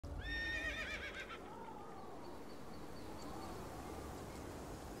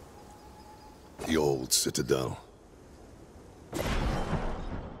the old citadel.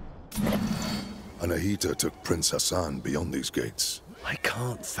 Anahita took Prince Hassan beyond these gates. I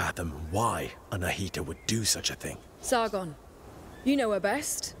can't fathom why Anahita would do such a thing. Sargon, you know her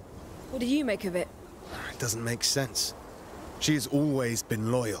best. What do you make of it? It doesn't make sense. She has always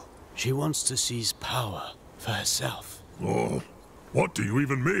been loyal. She wants to seize power for herself. Oh, what do you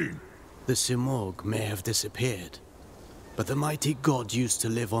even mean? The Simorg may have disappeared, but the mighty god used to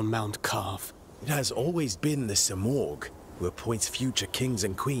live on Mount Karv. It has always been the Simorg who appoints future kings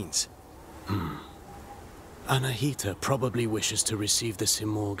and queens. Anahita probably wishes to receive the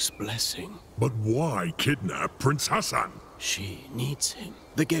Simorg's blessing. But why kidnap Prince Hassan? She needs him.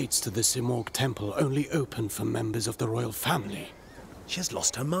 The gates to the Simorg temple only open for members of the royal family. She has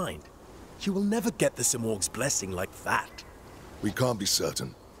lost her mind. You will never get the Simorg's blessing like that. We can't be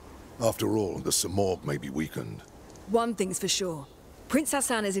certain. After all, the Simorg may be weakened. One thing's for sure. Prince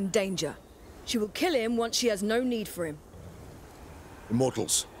Hassan is in danger. She will kill him once she has no need for him.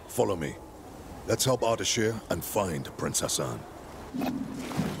 Immortals, follow me. Let's help Ardashir and find Prince Hassan.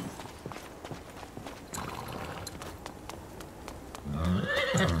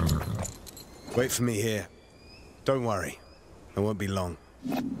 Wait for me here. Don't worry. I won't be long.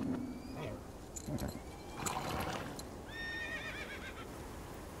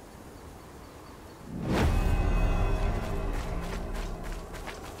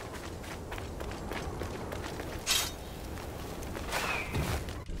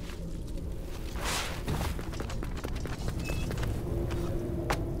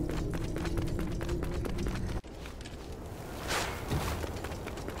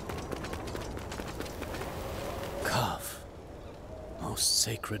 Most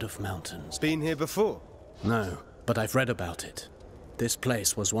sacred of mountains. Been here before? No, but I've read about it. This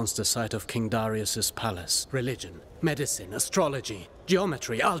place was once the site of King Darius's palace. Religion, medicine, astrology,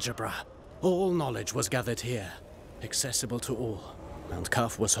 geometry, algebra. All knowledge was gathered here, accessible to all. Mount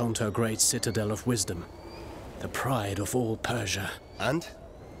Kaf was home to a great citadel of wisdom, the pride of all Persia. And?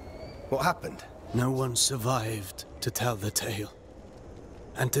 What happened? No one survived to tell the tale.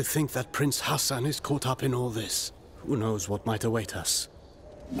 And to think that Prince Hassan is caught up in all this. Who knows what might await us?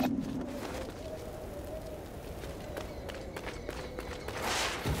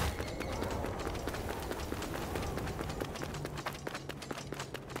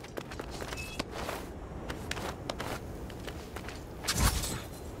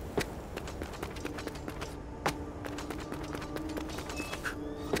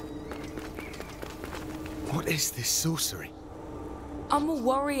 What is this sorcery? I'm a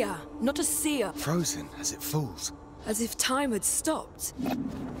warrior, not a seer. Frozen as it falls. As if time had stopped.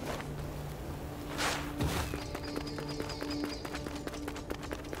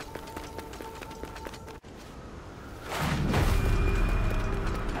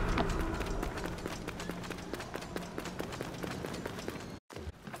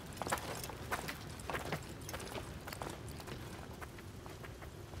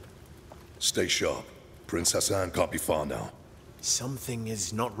 Stay sharp. Prince Hassan can't be far now. Something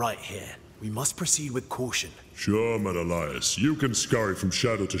is not right here. We must proceed with caution. Sure, Menelaus. You can scurry from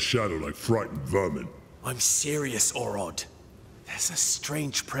shadow to shadow like frightened vermin. I'm serious, Orod. There's a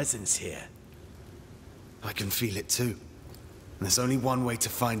strange presence here. I can feel it too. And there's only one way to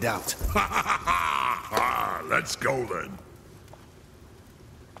find out. Let's go then.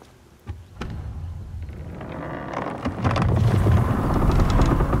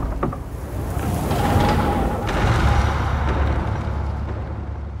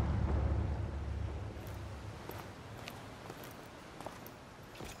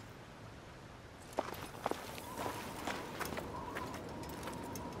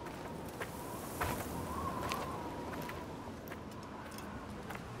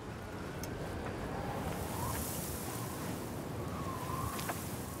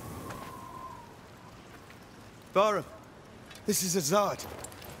 Barum, this is Azad,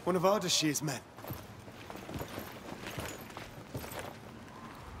 one of Ardashir's men.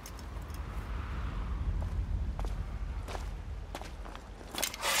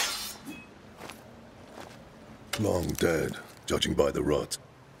 Long dead, judging by the rot.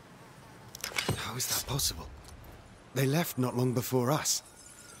 How is that possible? They left not long before us.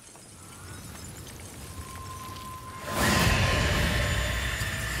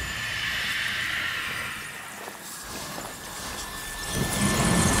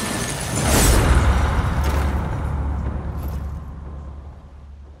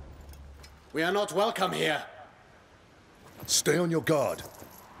 We are not welcome here. Stay on your guard.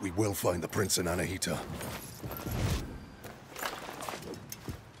 We will find the prince and Anahita.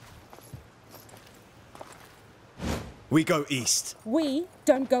 We go east. We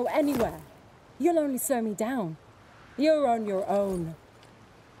don't go anywhere. You'll only slow me down. You're on your own.